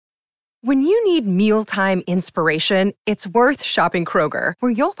When you need mealtime inspiration, it's worth shopping Kroger,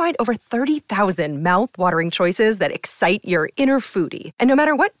 where you'll find over 30,000 mouth-watering choices that excite your inner foodie. And no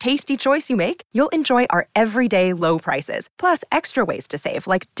matter what tasty choice you make, you'll enjoy our everyday low prices, plus extra ways to save,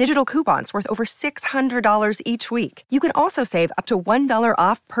 like digital coupons worth over $600 each week. You can also save up to $1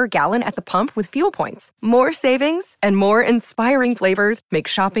 off per gallon at the pump with fuel points. More savings and more inspiring flavors make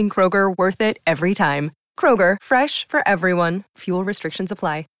shopping Kroger worth it every time. Kroger, fresh for everyone. Fuel restrictions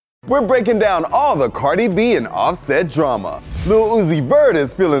apply. We're breaking down all the Cardi B and Offset drama. Lil Uzi Vert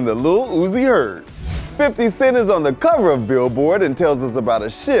is feeling the Lil Uzi hurt. 50 Cent is on the cover of Billboard and tells us about a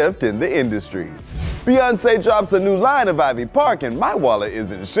shift in the industry. Beyonce drops a new line of Ivy Park and my wallet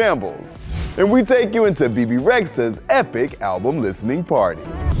is in shambles. And we take you into BB Rexha's epic album listening party.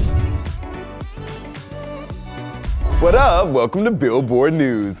 What up? Welcome to Billboard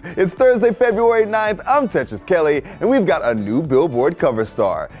News. It's Thursday, February 9th. I'm Tetris Kelly, and we've got a new Billboard cover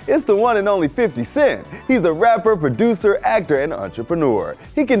star. It's the one and only 50 Cent. He's a rapper, producer, actor, and entrepreneur.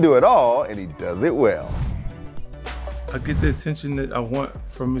 He can do it all, and he does it well. I get the attention that I want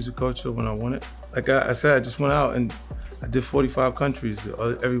from music culture when I want it. Like I said, I just went out and I did 45 countries,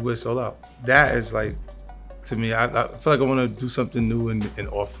 everywhere sold out. That is like, to me, I feel like I want to do something new and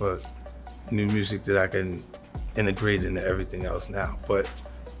offer new music that I can integrate into everything else now. But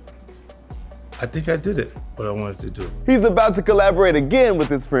I think I did it, what I wanted to do. He's about to collaborate again with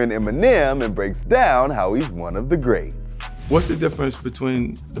his friend Eminem and breaks down how he's one of the greats. What's the difference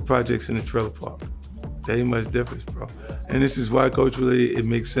between the projects and the trailer park? There ain't much difference, bro. And this is why culturally it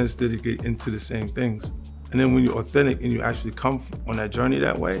makes sense to get into the same things. And then when you're authentic and you actually come on that journey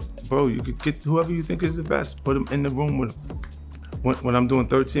that way, bro, you could get whoever you think is the best, put them in the room with them. When I'm doing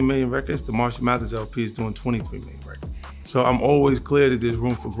 13 million records, the Marshall Mathers LP is doing 23 million records. So I'm always clear that there's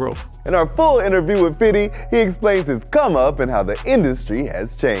room for growth. In our full interview with 50, he explains his come up and how the industry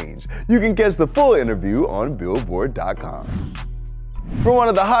has changed. You can catch the full interview on Billboard.com. From one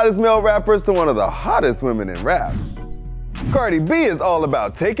of the hottest male rappers to one of the hottest women in rap, Cardi B is all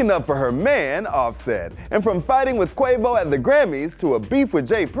about taking up for her man, Offset. And from fighting with Quavo at the Grammys to a beef with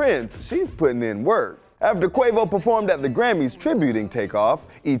Jay Prince, she's putting in work. After Quavo performed at the Grammys tributing Takeoff,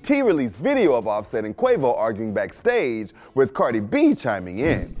 E.T. released video of Offset and Quavo arguing backstage, with Cardi B chiming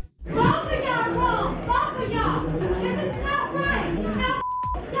in. Both of y'all wrong. Both of y'all. This is not right. Now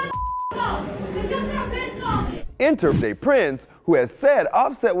go. This is your business. Enter Jay Prince, who has said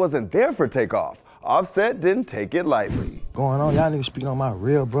Offset wasn't there for Takeoff. Offset didn't take it lightly. Going on, y'all niggas speaking on my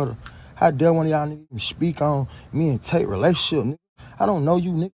real brother. How dare one of y'all niggas speak on me and Tate relationship, nigga? I don't know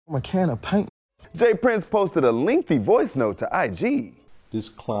you niggas from a can of paint. Jay Prince posted a lengthy voice note to IG. This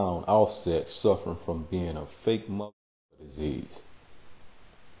clown Offset suffering from being a fake mother disease.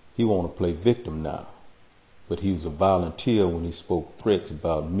 He want to play victim now, but he was a volunteer when he spoke threats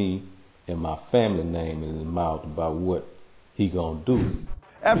about me and my family name in his mouth about what he gonna do.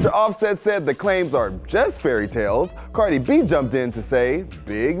 After Offset said the claims are just fairy tales, Cardi B jumped in to say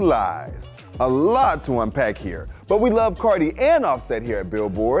big lies. A lot to unpack here, but we love Cardi and Offset here at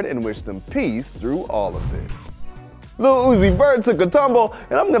Billboard and wish them peace through all of this. Lil Uzi Vert took a tumble,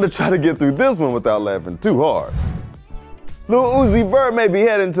 and I'm gonna try to get through this one without laughing too hard. Lil Uzi Vert may be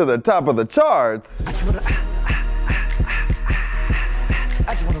heading to the top of the charts,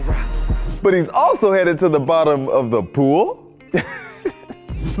 but he's also headed to the bottom of the pool.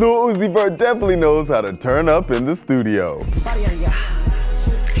 Lil Uzi Vert definitely knows how to turn up in the studio.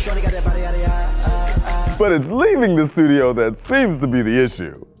 But it's leaving the studio that seems to be the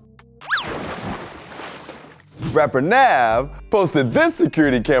issue. Rapper Nav posted this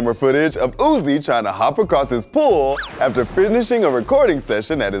security camera footage of Uzi trying to hop across his pool after finishing a recording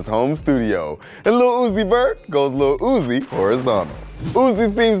session at his home studio. And Lil Uzi Vert goes Lil Uzi horizontal. Uzi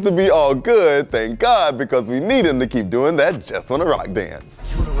seems to be all good, thank God, because we need him to keep doing that Just Wanna Rock dance.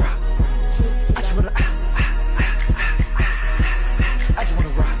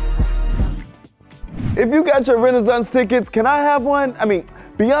 If you got your Renaissance tickets, can I have one? I mean,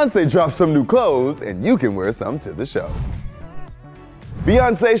 Beyonce dropped some new clothes and you can wear some to the show.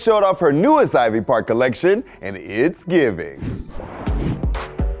 Beyonce showed off her newest Ivy Park collection and it's giving.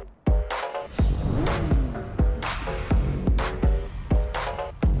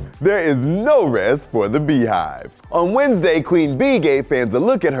 There is no rest for the Beehive. On Wednesday, Queen Bee gave fans a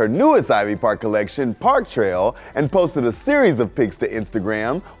look at her newest Ivy Park collection, Park Trail, and posted a series of pics to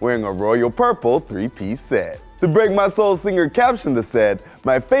Instagram wearing a royal purple 3-piece set. The Break My Soul singer captioned the set,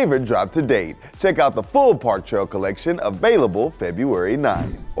 "My favorite drop to date. Check out the full Park Trail collection, available February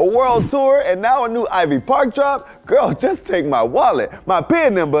 9th. A world tour and now a new Ivy Park drop? Girl, just take my wallet. My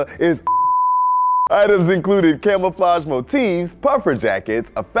PIN number is Items included camouflage motifs, puffer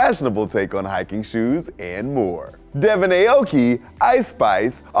jackets, a fashionable take on hiking shoes, and more. Devin Aoki, Ice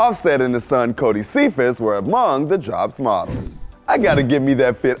Spice, Offset and his son Cody Cephas were among the drop's models. I gotta get me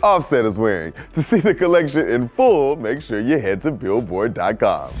that fit Offset is wearing. To see the collection in full, make sure you head to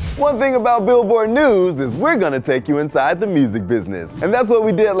Billboard.com. One thing about Billboard News is we're gonna take you inside the music business. And that's what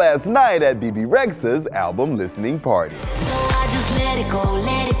we did last night at BB Rexha's album listening party. So I just let it go,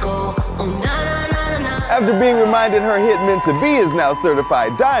 let it go. Oh, na, na, na, na, na. After being reminded her hit Meant to Be is now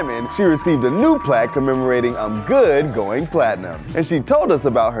certified diamond, she received a new plaque commemorating I'm Good going platinum. And she told us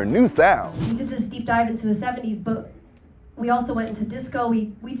about her new sound. We did this deep dive into the 70s, but we also went into disco.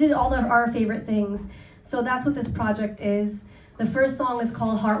 We did all of our favorite things. So that's what this project is. The first song is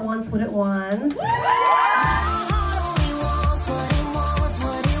called Heart Wants What It Wants.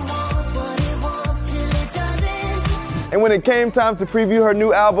 And when it came time to preview her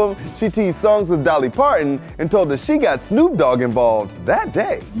new album, she teased songs with Dolly Parton and told us she got Snoop Dogg involved that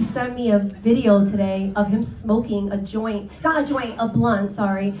day. He sent me a video today of him smoking a blunt,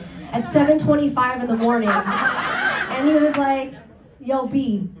 sorry, at 7:25 in the morning. And he was like, yo,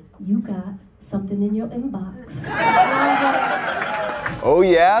 B, you got something in your inbox. And I was like, oh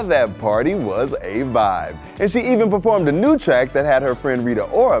yeah, that party was a vibe. And she even performed a new track that had her friend Rita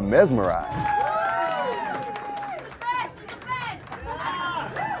Ora mesmerized.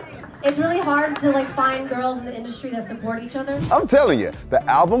 it's really hard to find girls in the industry that support each other. I'm telling you, the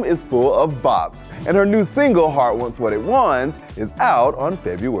album is full of bops. And her new single, Heart Wants What It Wants, is out on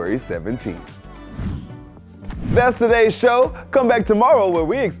February 17th. That's today's show. Come back tomorrow where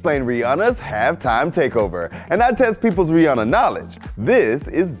we explain Rihanna's halftime takeover. And I test people's Rihanna knowledge. This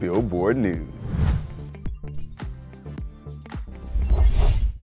is Billboard News.